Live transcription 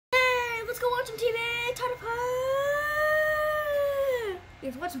let's go watch some TV. Time to play.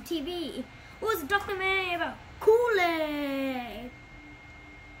 Let's watch some TV. What was a documentary about Kool-Aid?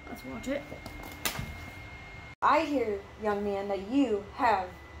 Let's watch it. I hear, young man, that you have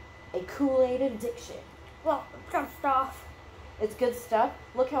a Kool-Aid addiction. Well, good stuff. It's good stuff.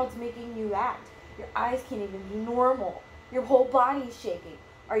 Look how it's making you act. Your eyes can't even be normal. Your whole body's shaking.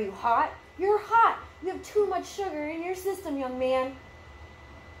 Are you hot? You're hot. You have too much sugar in your system, young man.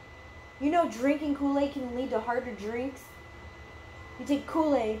 You know drinking Kool-Aid can lead to harder drinks? You take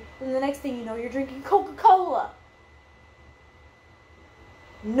Kool-Aid, and the next thing you know, you're drinking Coca-Cola.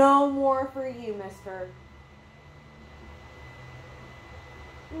 No more for you, mister.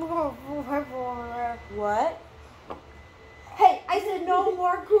 What? Hey, I said no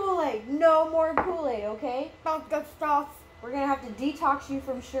more Kool-Aid. No more Kool-Aid, okay? That's good stuff. We're going to have to detox you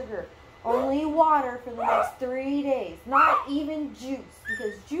from sugar. Only water for the next 3 days. Not even juice,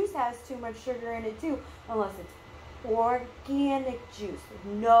 because juice has too much sugar in it too, unless it's organic juice with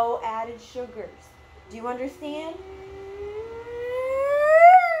no added sugars. Do you understand?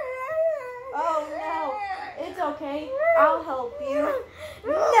 Oh, no. It's okay. I'll help you.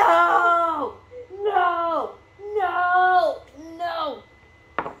 No! No! No! No!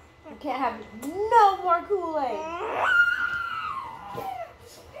 You can't have no more Kool-Aid.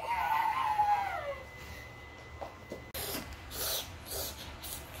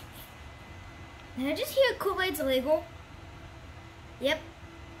 Did I just hear Kool-Aid's illegal? Yep.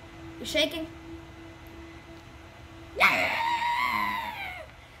 You're shaking?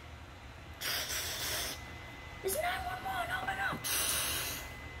 It's 911, open up!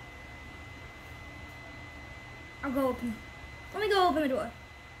 I'll go open. Let me go open the door.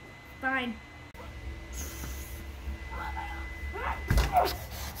 Fine.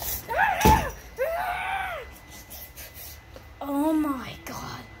 Oh my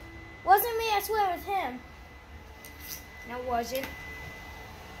God. Wasn't me, I swear it was him. No, it wasn't.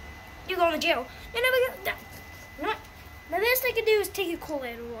 You're going to jail. You're never going to... The best I can do is take your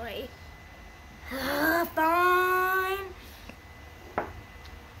Kool-Aid away. Fine.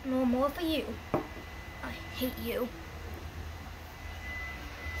 No more for you. I hate you.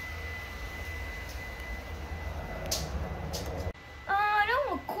 I don't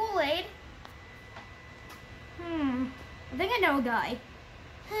want Kool-Aid. I think I know a guy.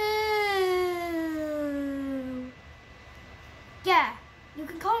 Yeah, you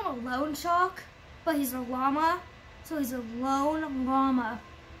can call him a loan shark, but he's a llama, so he's a lone llama.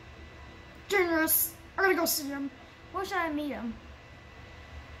 Dangerous. I gotta go see him. Where should I meet him?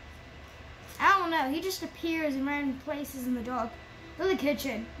 I don't know. He just appears in random places in the dark. Go to the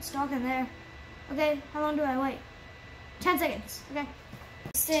kitchen. It's dark in there. Okay, how long do I wait? 10 seconds. Okay.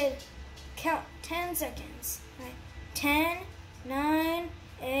 Say, count 10 seconds. Okay. 10, 9,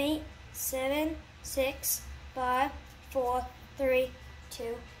 8, 7, 6, 5, 4, 3,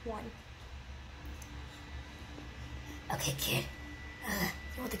 2, 1. Okay, kid.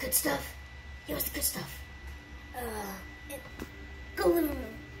 You want the good stuff? Here was the good stuff. Go living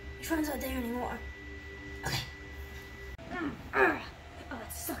room. Your friend's not there anymore. Okay. Oh,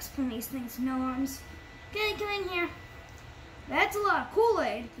 it sucks putting these things in no arms. Okay, come in here. That's a lot of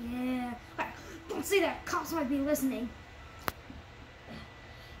Kool-Aid. Yeah. Right. Don't say that. Cops might be listening.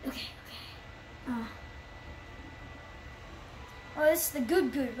 Okay. Oh, this is the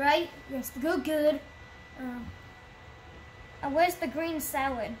good, right? Yes, the good. Where's the green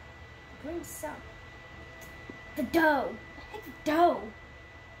salad? Green salad. The dough. I think the dough.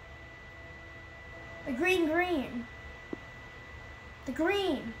 The green. The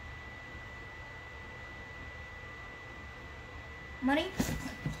green. Money?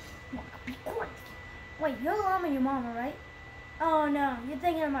 Be quick. Wait, you're the llama and your mama, right? Oh no, you're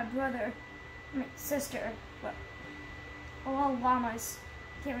thinking of my brother. I mean, sister. Well, all llamas.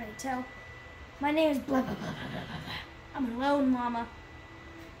 Can't really tell. My name is blah blah blah blah blah blah. I'm a loan llama.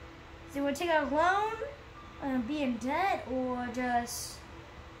 So you want to take out a loan and be in debt, or just,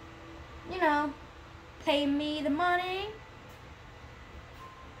 you know, pay me the money?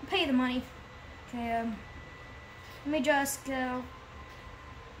 Pay the money. Okay, let me just go.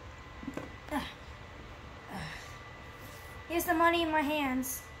 Here's the money in my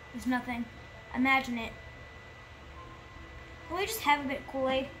hands. There's nothing. Imagine it. Can we just have a bit of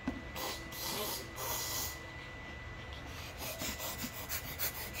Kool-Aid?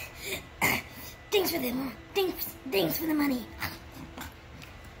 Thanks for the money.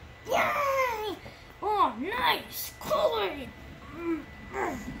 Yay! Oh, nice Kool-Aid.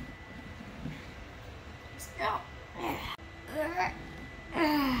 Let's go.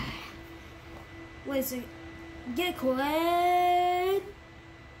 Wait a second. Get Kool-Aid.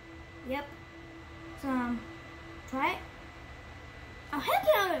 Yep. Try it? Oh, heck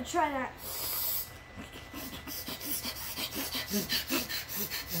yeah, I'm gonna try that.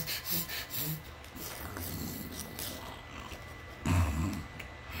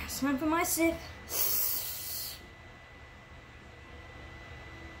 It's time for my sip.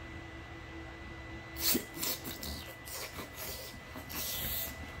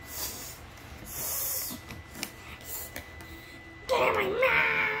 Damn my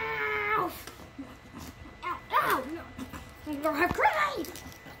mouth! Ow, ow, no. I'm gonna have grenade!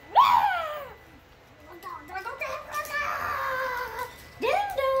 Ding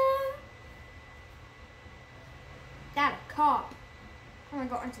dong! That a cop. I'm gonna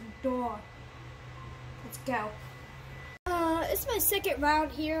go into the door. Let's go. It's my second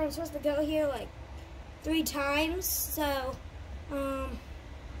round here. I'm supposed to go here like 3 times. So,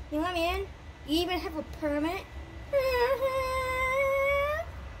 you let me in? You even have a permit?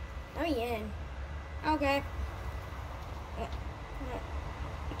 Let me in. Okay.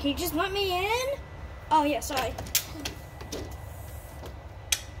 Can you just let me in? Oh yeah, sorry.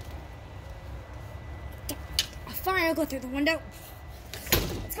 Fine, I'll go through the window.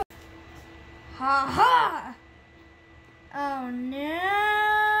 Let's go. Ha ha! Oh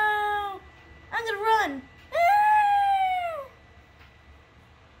no! I'm gonna run.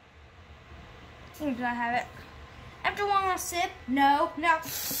 Seems I have it. After one last sip, no.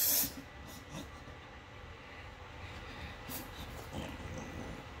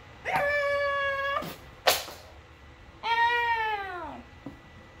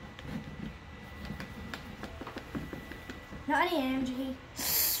 Not any energy.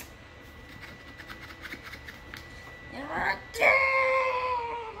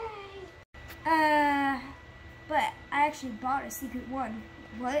 But I actually bought a secret one.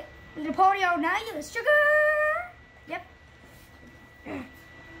 What? The party all night with sugar? Yep.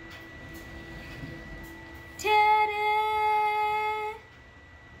 Ta-da!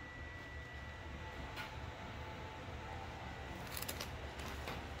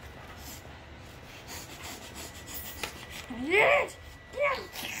 Yes!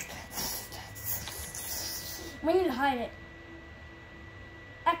 We need to hide it.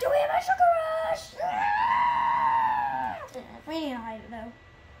 After we have a sugar rush! We need to hide it though.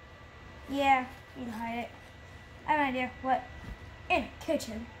 Yeah, we need to hide it. I have an idea. What? In the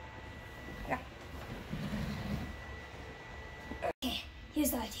kitchen. Yeah. Okay,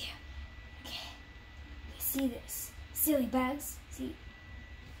 here's the idea. Okay. You see this? Silly bags? See?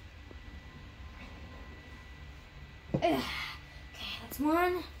 Okay, that's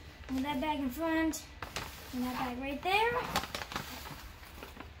one. Put that bag in front. And that bag right there.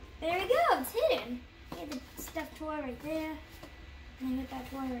 There we go, it's hidden. Get the stuffed toy right there. And then get that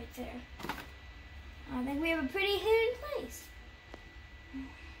toy right there. I think we have a pretty hidden place.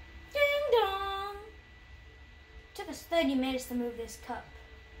 Ding dong! Took us 30 minutes to move this cup.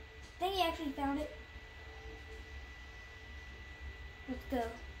 Think he actually found it? Let's go.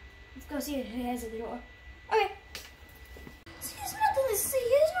 Let's go see if it has at the door. Okay. See, there's nothing to see.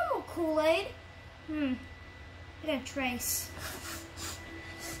 There's no more Kool-Aid. I got a trace.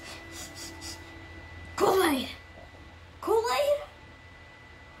 Kool-Aid! Kool-Aid?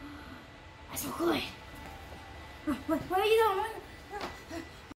 I smell Kool-Aid. Where are you going?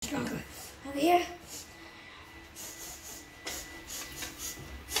 Stronger. Over here.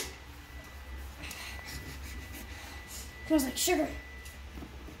 Smells like sugar.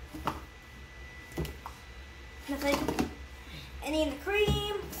 Nothing. Any in the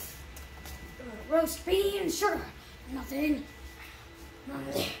cream. Roast beans, sugar. Nothing. None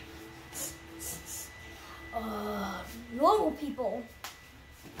there. Normal people.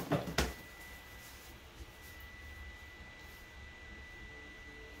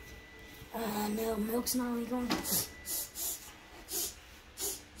 No, milk's not really going.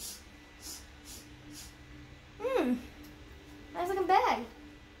 Nice looking bag.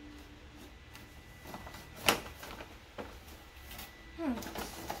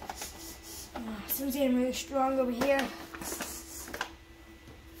 Seems getting really strong over here.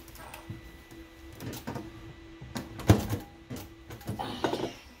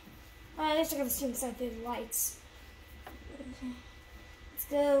 At least I gotta see inside through the lights. Let's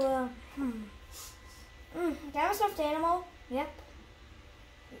go, Got a stuffed animal. Yep.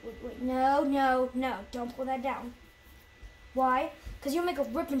 Wait. No. Don't pull that down. Why? Because you'll make a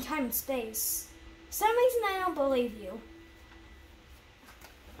rip in time and space. For some reason, I don't believe you.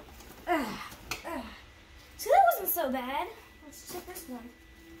 So that wasn't so bad. Let's check this one.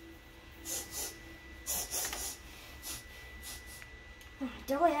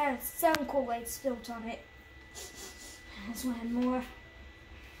 Definitely had some Kool-Aid spilt on it. This one had more.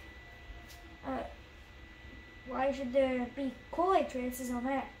 Why Why should there be Kool-Aid traces on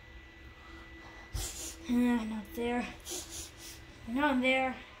there? Not there. Not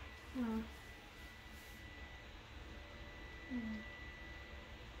there. Oh. I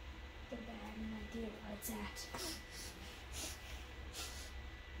think I have an idea where it's at.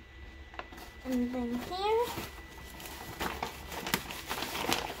 And then here.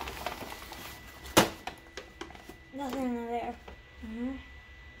 Nothing in there.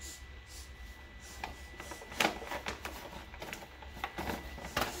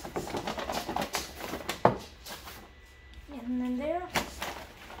 And then there.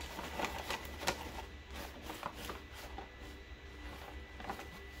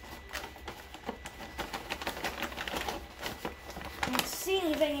 Can't see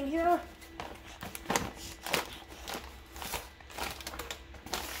anything in here.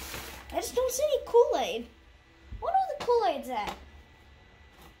 I just don't see any Kool-Aid. I wonder where the Kool-Aid's at.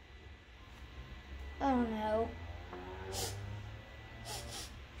 Oh no.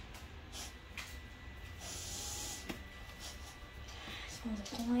 Smells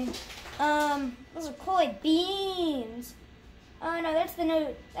like Kool-Aid. Those are Kool-Aid beans. Oh no, that's the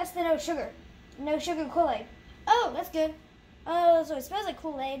no sugar. No sugar Kool-Aid. Oh, that's good. Oh, so it smells like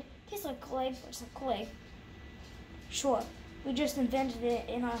Kool-Aid. Tastes like Kool-Aid. It's like Kool-Aid. Sure. We just invented it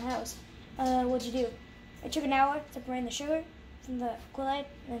in our house. What'd you do? It took an hour to separating the sugar from the Kool-Aid,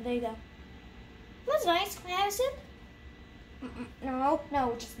 and there you go. That's nice. Can I have a sip? No,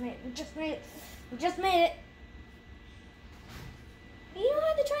 we just made it. We just made it. You don't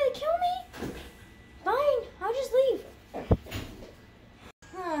have to try to kill me. Fine, I'll just leave.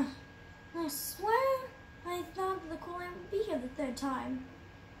 I swear I thought the Kool-Aid would be here the third time.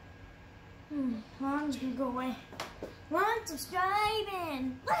 Well, I'm just gonna go away. Like, subscribe,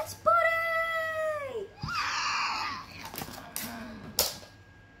 and let's put